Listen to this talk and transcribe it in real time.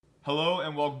Hello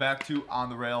and welcome back to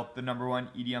On the Rail, the number one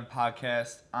EDM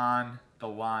podcast on the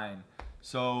line.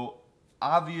 So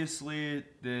obviously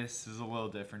this is a little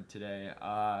different today.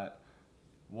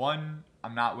 One,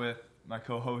 I'm not with my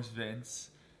co-host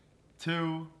Vince.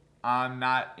 Two, I'm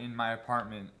not in my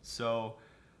apartment. So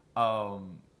a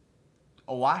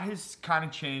lot has kind of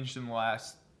changed in the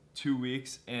last 2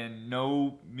 weeks, and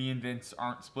no, me and Vince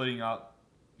aren't splitting up.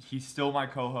 He's still my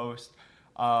co-host.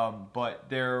 But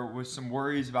there was some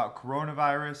worries about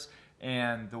coronavirus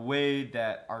and the way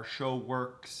that our show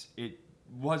works. It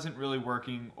wasn't really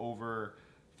working over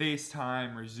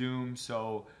FaceTime or Zoom,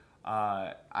 so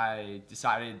I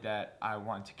decided that I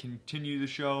want to continue the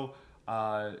show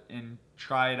and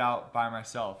try it out by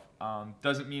myself.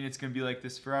 Doesn't mean it's going to be like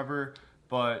this forever,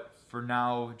 but for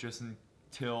now, just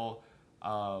until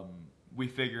we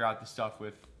figure out the stuff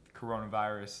with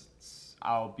coronavirus,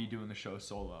 I'll be doing the show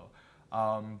solo.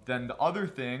 Then the other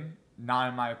thing, not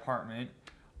in my apartment,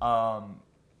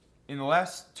 in the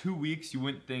last 2 weeks, you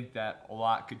wouldn't think that a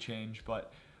lot could change,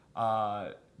 but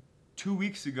 2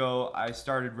 weeks ago, I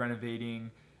started renovating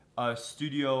a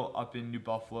studio up in New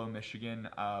Buffalo, Michigan,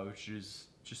 which is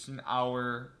just a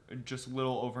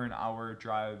little over an hour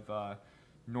drive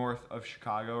north of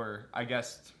Chicago, or I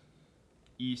guess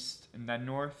east and then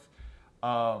north.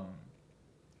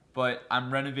 But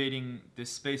I'm renovating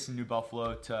this space in New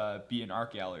Buffalo to be an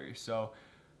art gallery. So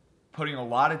putting a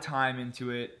lot of time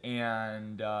into it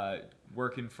and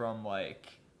working from like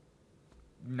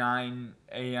 9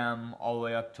 a.m. all the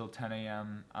way up till 10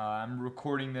 a.m. I'm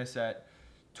recording this at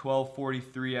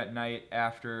 12:43 at night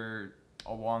after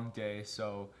a long day.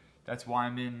 So that's why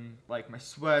I'm in like my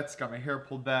sweats, got my hair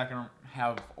pulled back. I don't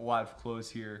have a lot of clothes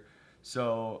here.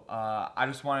 So I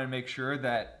just wanted to make sure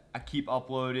that I keep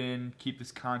uploading, keep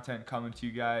this content coming to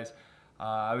you guys.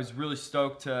 I was really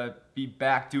stoked to be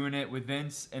back doing it with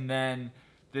Vince, and then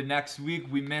the next week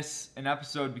we miss an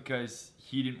episode because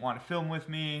he didn't want to film with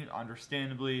me,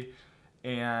 understandably,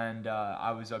 and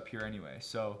I was up here anyway.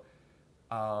 So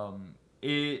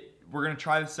we're going to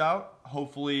try this out.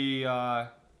 Hopefully the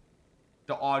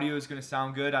audio is going to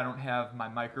sound good. I don't have my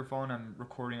microphone. I'm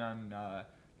recording on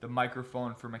the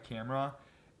microphone for my camera.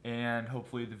 And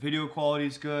hopefully the video quality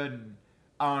is good. And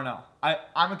I don't know.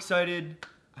 I'm excited.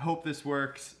 I hope this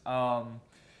works.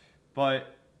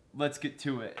 But let's get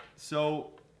to it.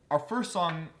 So our first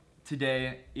song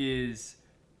today is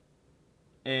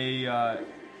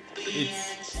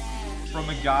it's from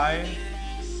a guy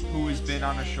who has been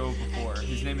on a show before.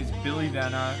 His name is Billy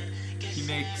Venna. He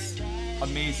makes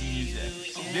amazing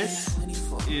music. This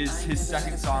is his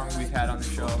second song we've had on the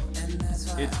show.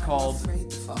 It's called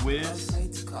Wiz,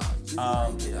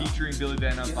 featuring Billy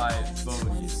Venna by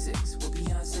Bodie.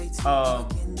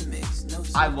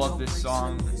 I love this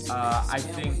song. I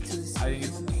think it's a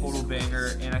total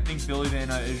banger, and I think Billy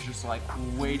Venna is just like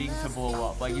waiting to blow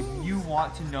up. Like if you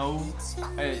want to know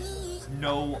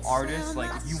artists, like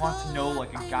if you want to know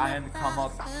like a guy on the come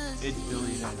up, it's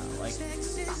Billy Venna. Like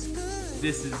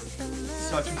this is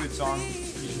such a good song.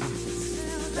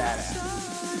 Badass.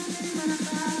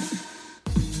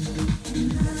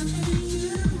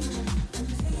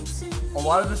 A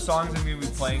lot of the songs I'm going to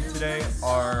be playing today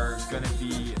are going to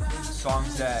be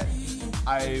songs that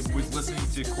I was listening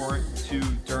to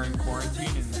during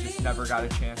quarantine and just never got a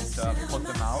chance to put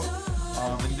them out.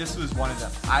 And this was one of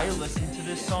them. I listened to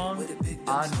this song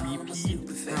on repeat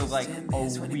for like a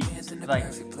week.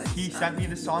 Like, he sent me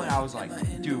the song and I was like,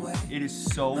 dude, it is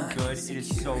so good. It is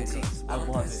so good. I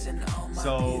love it.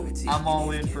 So I'm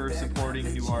all in for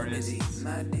supporting new artists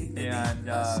and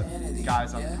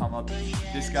guys on the come up.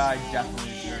 This guy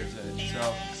definitely deserves it. So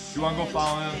if you want to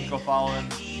go follow him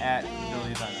at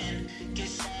Billy Venna.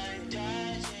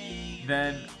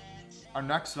 Then our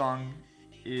next song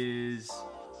is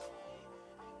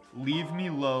Leave Me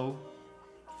Low,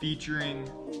 featuring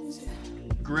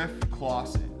Griff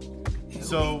Clausen.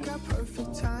 So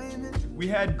we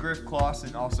had Griff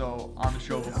Clausen also on the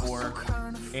show before,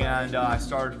 and I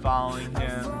started following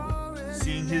him,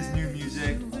 seeing his new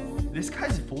music. This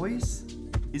guy's voice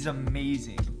is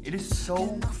amazing. It is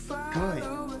so good.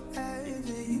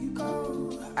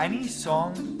 Any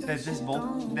song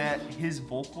that his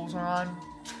vocals are on,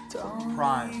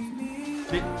 prime.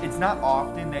 It's not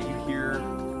often that you hear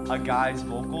a guy's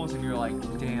vocals and you're like,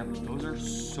 damn, those are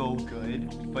so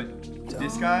good. But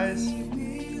this guy's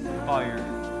fire.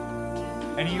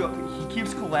 And he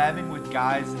keeps collabing with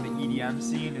guys in the EDM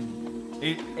scene, and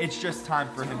it's just time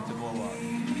for him to blow up.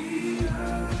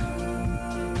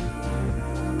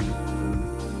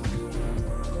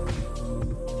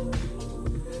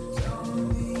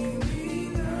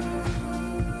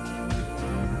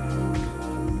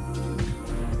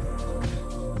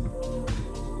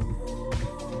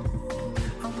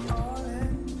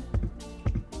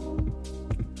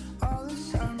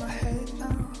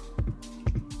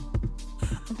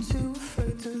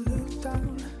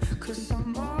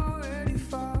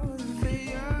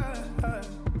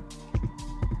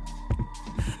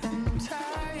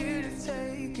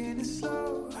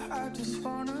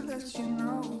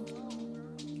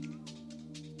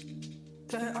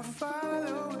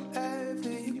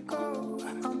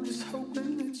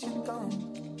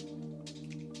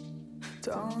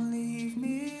 Don't leave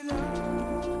me alone.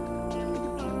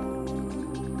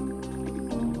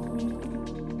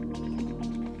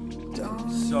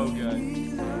 So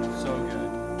good. So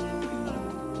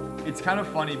good. It's kind of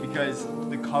funny because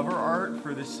the cover art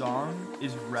for this song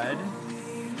is red.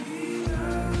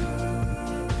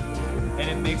 And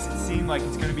it makes it seem like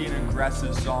it's going to be an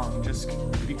aggressive song just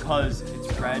because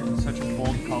it's red, such a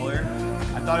bold color.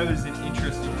 I thought it was an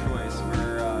interesting choice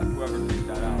for whoever picked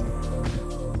that out.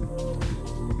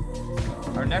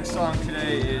 Our next song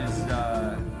today is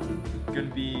going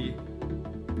to be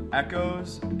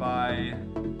Echoes by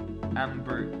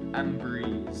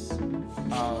Embreeze.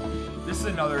 This is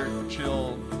another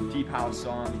chill, deep house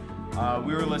song.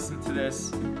 We were listening to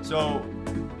this. So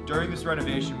during this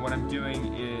renovation, what I'm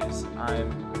doing is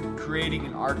I'm creating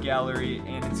an art gallery,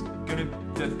 and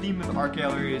the theme of the art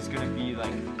gallery is gonna be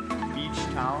like beach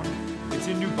town. It's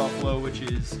in New Buffalo, which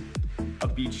is a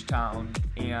beach town,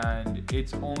 and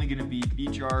it's only gonna be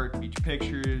beach art, beach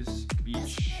pictures,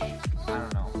 beach,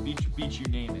 beach, you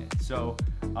name it. So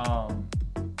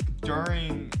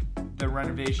during the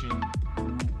renovation,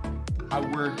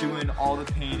 we're doing all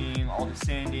the painting, all the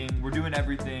sanding, we're doing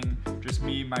everything, just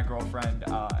me, my girlfriend,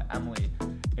 Emily,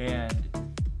 and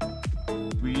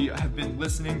we have been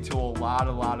listening to a lot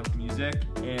of music,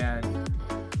 and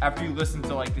after you listen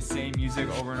to like the same music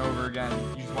over and over again,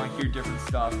 you just want to hear different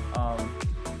stuff,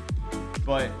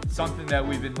 but something that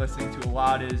we've been listening to a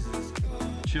lot is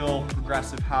chill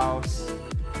progressive house.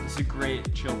 It's a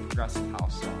great chill progressive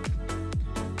house song.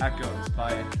 Echoes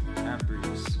by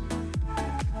Embreeze.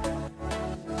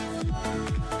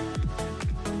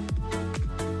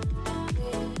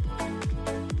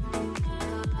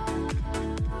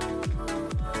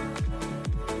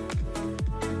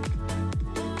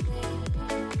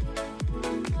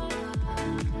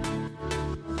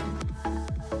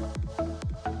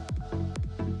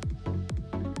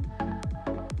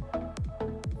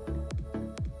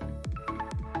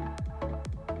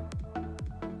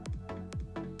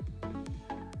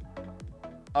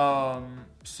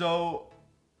 So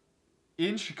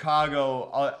in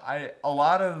Chicago, a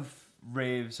lot of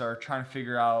raves are trying to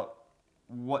figure out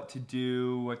what to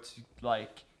do,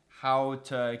 how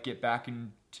to get back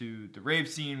into the rave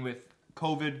scene with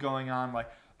COVID going on. Like,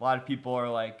 a lot of people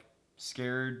are like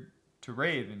scared to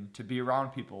rave and to be around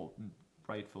people,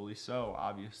 rightfully so,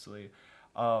 obviously.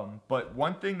 But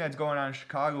one thing that's going on in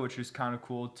Chicago, which is kind of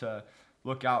cool to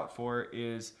look out for,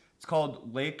 is it's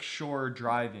called Lakeshore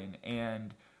Drive-In,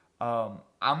 and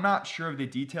I'm not sure of the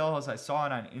details. I saw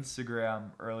it on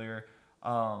Instagram earlier.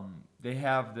 They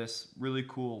have this really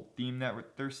cool theme that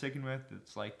they're sticking with.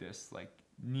 It's like this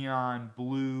neon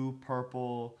blue,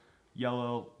 purple,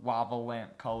 yellow, lava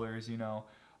lamp colors,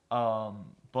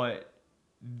 but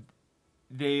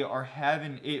they are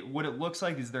having it. What it looks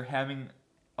like is they're having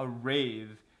a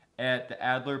rave at the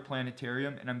Adler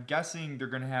Planetarium, and I'm guessing they're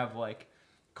gonna have like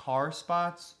car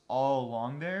spots all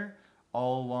along there.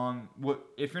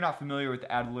 If you're not familiar with the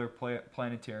Adler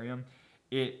Planetarium,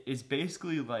 it is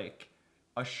basically like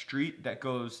a street that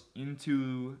goes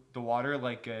into the water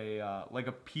like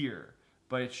a pier,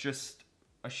 but it's just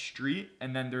a street,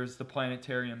 and then there's the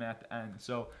planetarium at the end.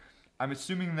 So I'm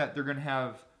assuming that they're gonna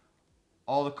have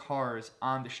all the cars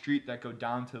on the street that go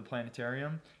down to the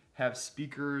planetarium have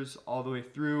speakers all the way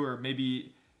through, or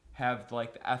maybe have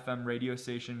like the FM radio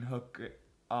station hook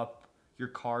up your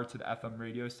car to the FM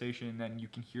radio station, and then you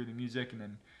can hear the music and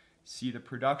then see the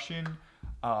production.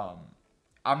 I'm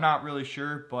not really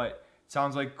sure, but it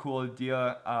sounds like a cool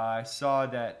idea. I saw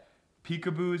that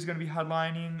Peekaboo is going to be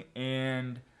headlining,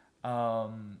 and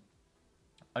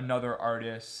another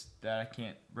artist that I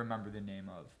can't remember the name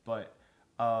of, but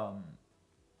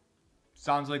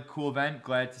sounds like a cool event.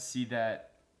 Glad to see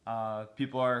that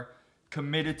people are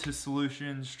committed to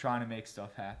solutions, trying to make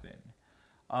stuff happen.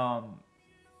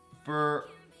 For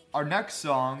our next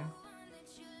song,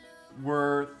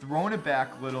 we're throwing it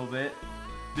back a little bit.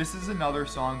 This is another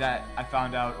song that I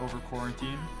found out over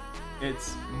quarantine.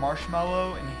 It's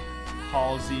Marshmello and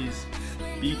Halsey's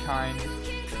Be Kind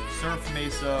Surf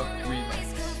Mesa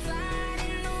remix.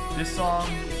 This song,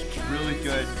 really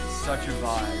good, such a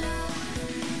vibe.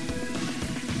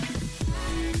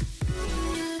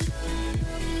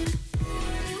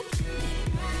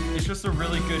 It's just a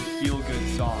really good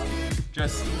feel-good song.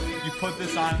 Just, you put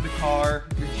this on in the car,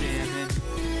 you're jamming.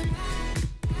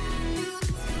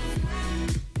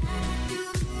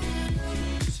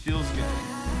 Just feels good.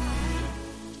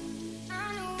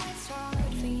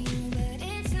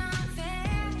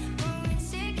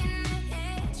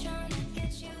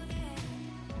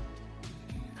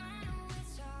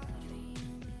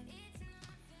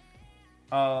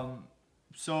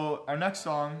 So our next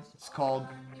song is called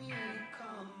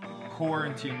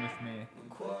Quarantine With Me.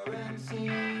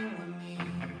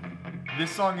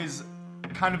 This song is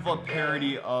kind of a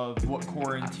parody of what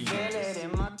quarantine is.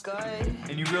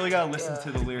 And you really gotta listen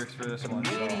to the lyrics for this one,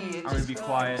 so I'm gonna be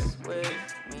quiet.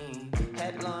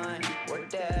 Headline, we're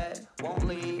dead, won't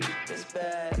leave this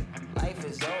bed. Life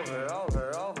is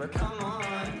over, come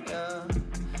on, yeah.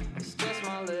 It's just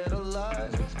my little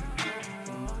love.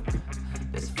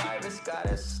 This virus got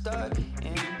us stuck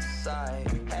inside.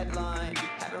 Headline,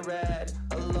 haven't read,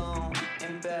 alone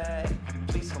in bed.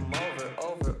 Please come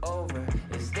over.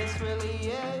 Is this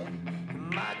really it?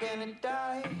 Am I gonna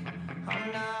die?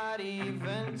 I'm not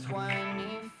even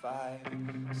 25.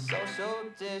 Social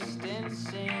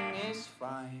distancing is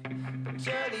fine, but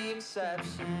you're the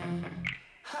exception.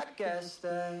 I guess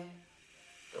that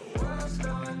the world's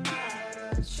going mad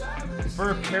at Travis.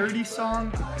 For a parody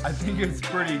song, I think it's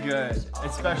pretty good.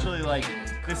 Especially like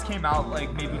this came out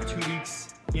like maybe 2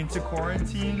 weeks into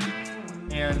quarantine.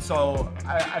 And so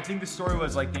I think the story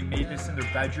was like they made this in their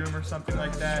bedroom or something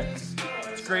like that. It's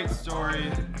a great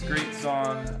story, it's a great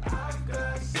song.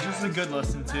 It's just a good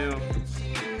listen to.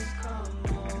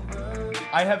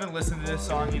 I haven't listened to this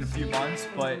song in a few months,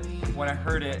 but when I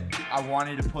heard it, I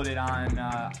wanted to put it on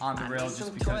the rail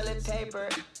just because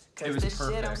it was Shit,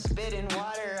 I'm perfect. spitting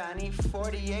water, I need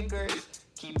 40 acres.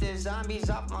 Keep the zombies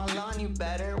off my lawn, you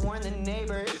better warn the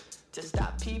neighbors to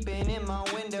stop peeping in my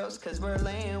windows, cause we're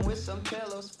laying with some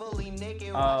pillows fully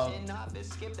naked, watching Office,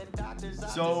 skip the doctor's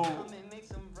office, so- come and make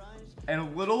some brunch. And a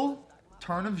little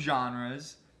turn of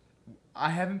genres. I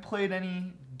haven't played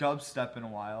any dubstep in a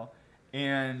while,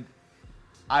 and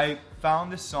I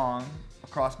found this song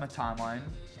across my timeline.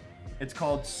 It's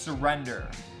called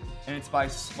Surrender, and it's by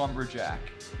Slumberjack.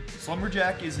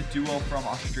 Slumberjack is a duo from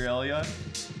Australia,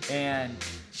 and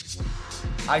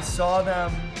I saw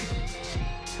them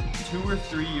 2 or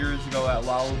 3 years ago at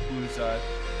Lollapalooza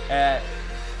at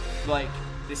like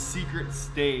the secret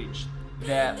stage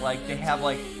that like they have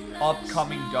like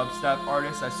upcoming dubstep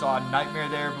artists. I saw Nightmare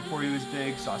there before he was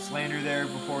big, saw Slander there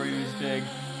before he was big,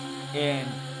 and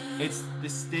it's the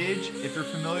stage, if you're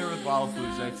familiar with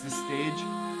Lollapalooza, it's the stage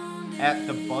at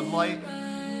the Bud Light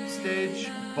stage,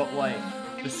 but like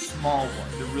the small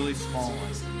one, the really small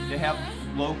one. They have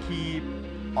low-key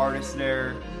artists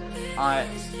there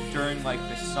during like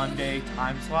the Sunday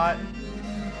time slot.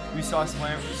 We saw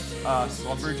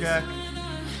Slumberjack,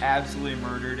 absolutely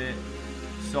murdered it.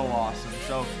 So awesome.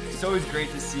 So it's always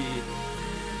great to see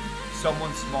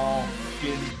someone small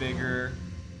getting bigger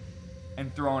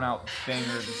and throwing out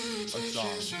bangers of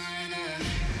songs.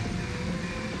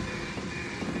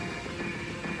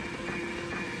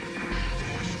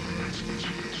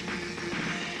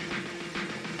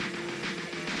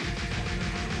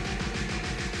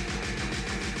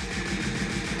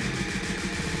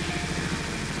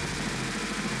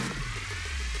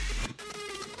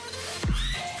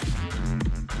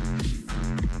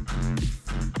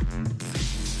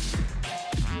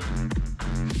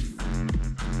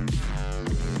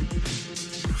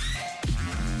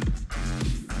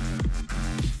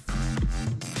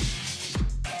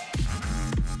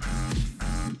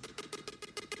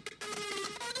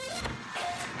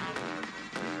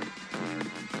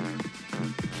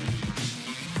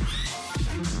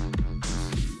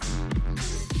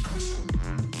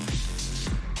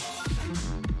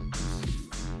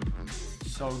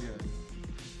 So good.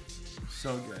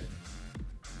 So good.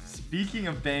 Speaking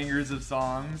of bangers of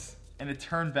songs, and to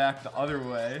turn back the other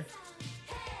way,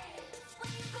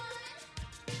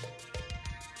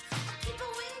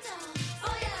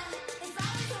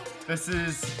 this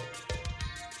is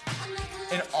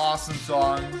an awesome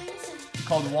song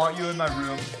called Want You in My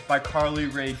Room by Carly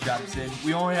Rae Jepsen.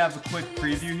 We only have a quick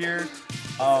preview here,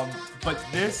 but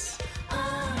this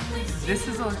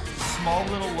is a small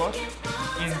little look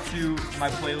into my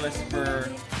playlist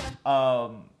for,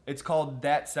 it's called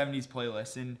That 70s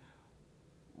Playlist, and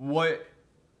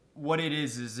what it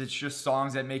is it's just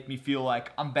songs that make me feel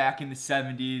like I'm back in the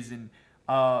 70s, and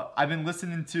I've been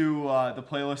listening to the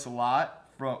playlist a lot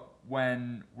from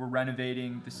when we're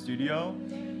renovating the studio,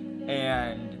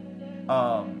 and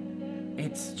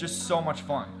it's just so much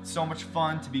fun. So much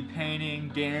fun to be painting,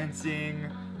 dancing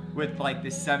with like the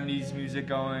 70s music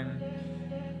going.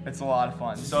 It's a lot of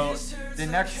fun. So the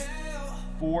next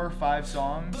 4 or 5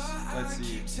 songs, let's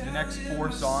see, the next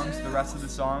 4 songs, the rest of the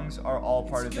songs are all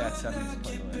part of that 70s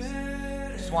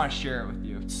playlist. Just want to share it with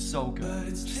you. It's so good.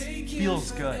 It just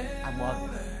feels good. I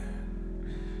love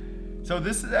it. So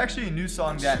this is actually a new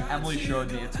song that Emily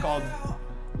showed me. It's called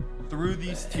Through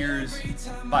These Tears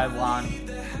by Lonnie.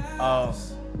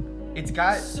 It's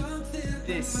got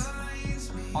this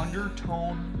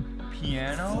undertone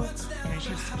piano, and it's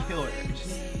just killer. It's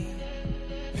just,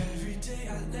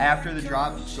 after the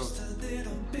drop, so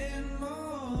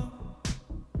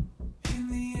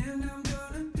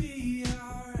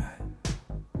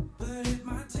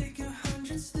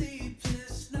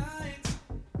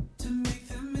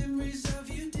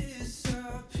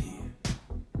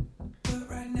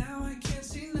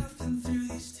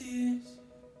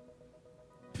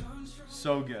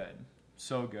so good.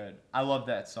 So good. I love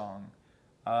that song.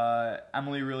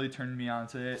 Emily really turned me on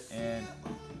to it, and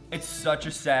it's such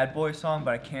a sad boy song,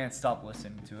 but I can't stop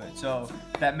listening to it. So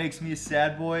if that makes me a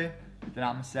sad boy, then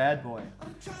I'm a sad boy.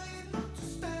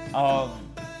 Our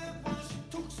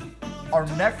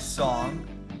next song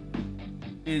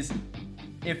is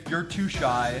If You're Too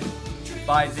Shy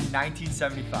by the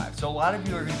 1975. So a lot of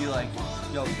you are going to be like,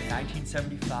 yo, the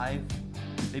 1975,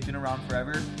 they've been around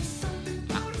forever.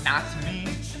 Not to me.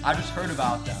 I just heard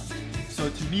about them. So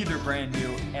to me, they're brand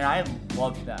new, and I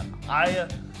love them. I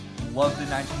love the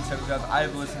 1975. I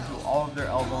have listened to all of their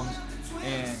albums,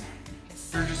 and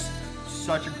they're just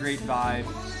such a great vibe.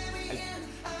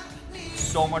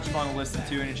 So much fun to listen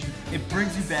to, and it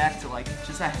brings you back to like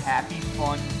just a happy,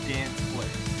 fun dance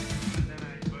place.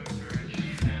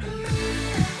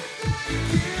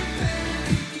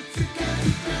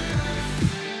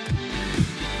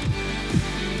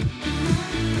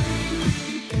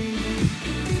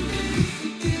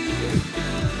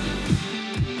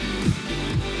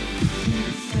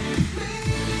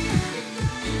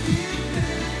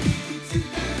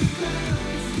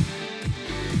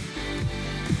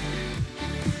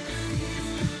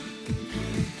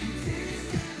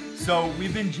 So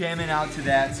we've been jamming out to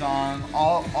that song,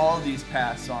 all these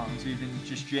past songs we've been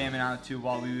just jamming out to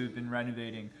while we've been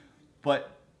renovating. But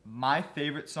my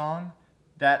favorite song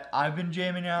that I've been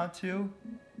jamming out to,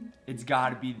 it's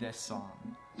gotta be this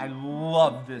song. I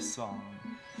love this song.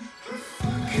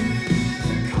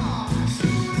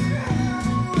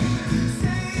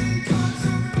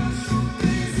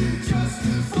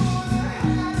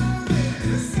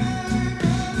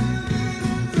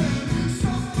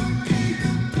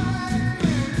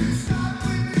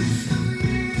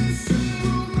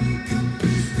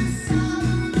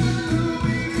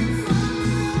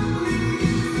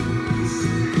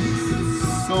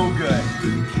 So good.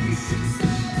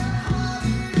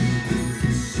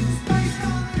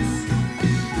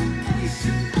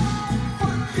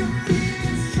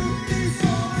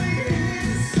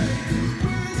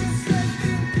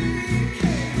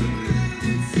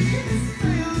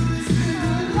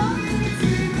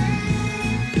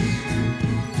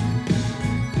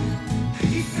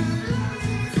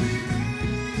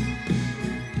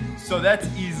 So that's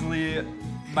easily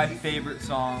my favorite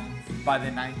song by the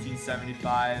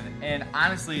 1975, and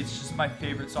honestly it's just my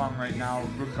favorite song right now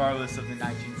regardless of the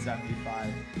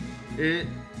 1975. It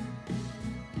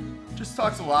just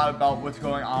talks a lot about what's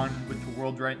going on with the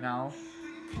world right now,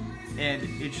 and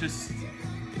it's just,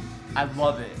 I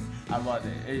love it.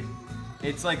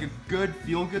 It's like a good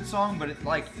feel-good song, but it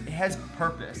has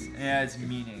purpose and it has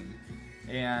meaning,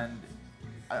 and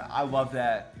I love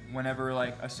that whenever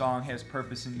like a song has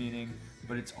purpose and meaning,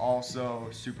 but it's also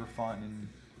super fun and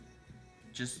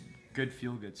just good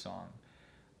feel-good song.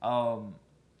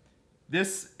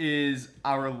 This is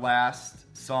our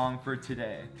last song for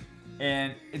today,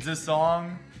 and it's a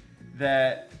song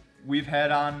that we've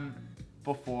had on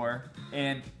before,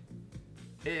 and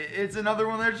it's another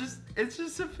one that's it's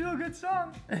just a feel-good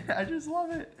song. I just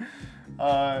love it.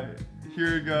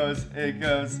 Here it goes. It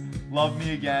goes, Love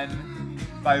Me Again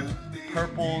by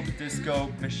Purple Disco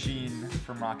Machine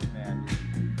from Rocket Man.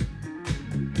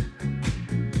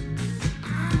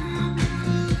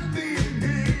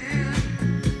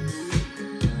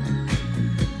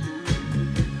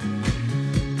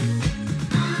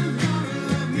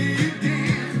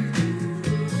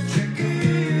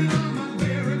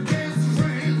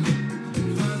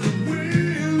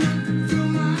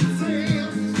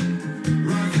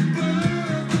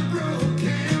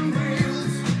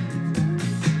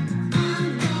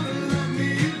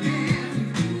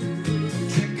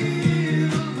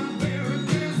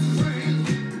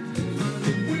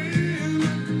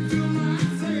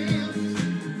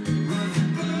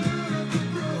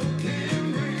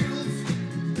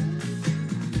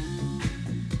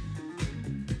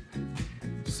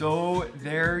 So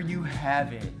there you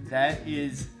have it. That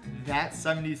is that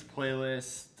 70s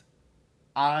playlist.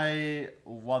 I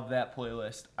love that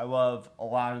playlist. I love a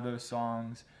lot of those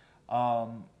songs.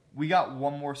 We got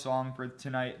one more song for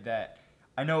tonight that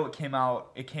I know it came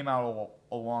out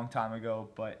a long time ago,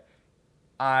 but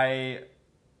I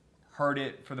heard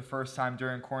it for the first time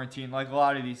during quarantine, like a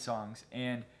lot of these songs.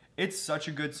 And it's such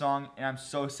a good song, and I'm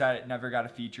so sad it never got a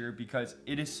feature because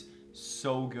it is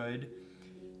so good.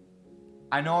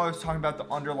 I know I was talking about the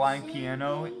underlying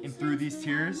piano in Through These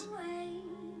Tears,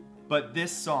 but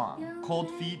this song, Cold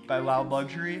Feet by Loud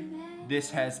Luxury, this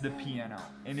has the piano.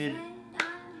 And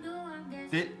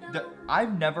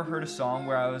I've never heard a song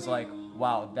where I was like,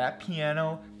 wow, that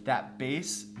piano, that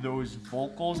bass, those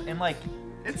vocals, and like,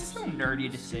 it's so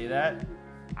nerdy to say that.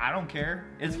 I don't care.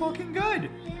 It's fucking good.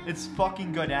 It's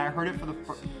fucking good. And I heard it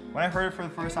when I heard it for the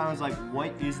first time, I was like,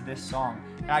 what is this song?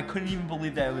 And I couldn't even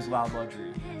believe that it was Loud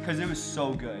Luxury because it was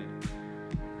so good.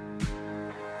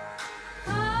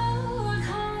 Cold,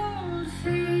 cold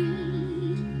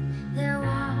feet, they're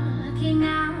walking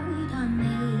out on me.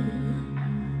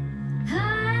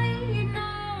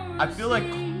 I feel like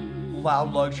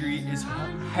Loud Luxury is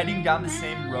heading down the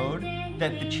same road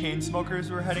that the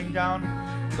Chainsmokers were heading down.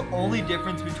 The only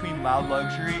difference between Loud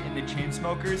Luxury and the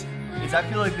Chainsmokers is I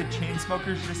feel like the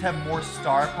Chainsmokers just have more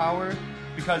star power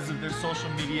because of their social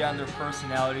media and their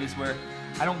personalities, where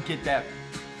I don't get that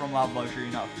from Loud Luxury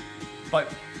enough.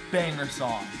 But banger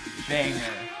song, banger.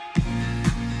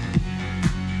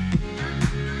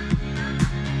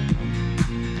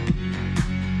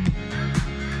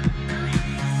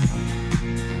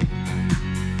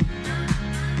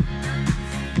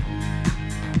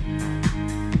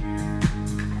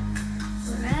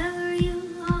 Wherever you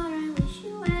are, I wish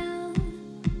you well.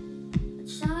 But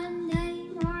Sunday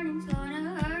morning's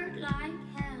gonna hurt like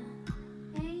hell.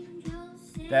 Angels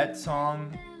sing That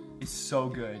song is so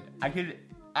good.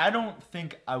 I don't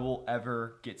think I will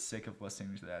ever get sick of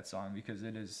listening to that song because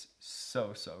it is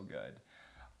so good.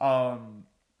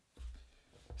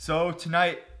 So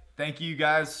tonight, thank you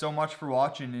guys so much for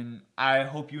watching, and I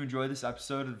hope you enjoyed this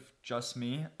episode of Just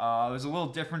Me. It was a little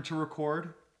different to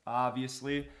record,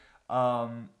 obviously.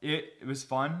 It was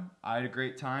fun. I had a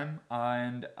great time,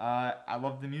 and I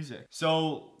love the music.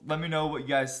 So let me know what you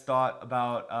guys thought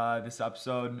about this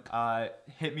episode.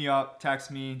 Hit me up, text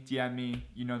me, DM me.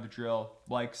 You know the drill.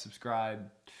 Like, subscribe,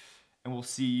 and we'll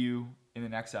see you in the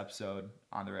next episode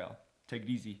on the rail. Take it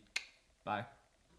easy. Bye.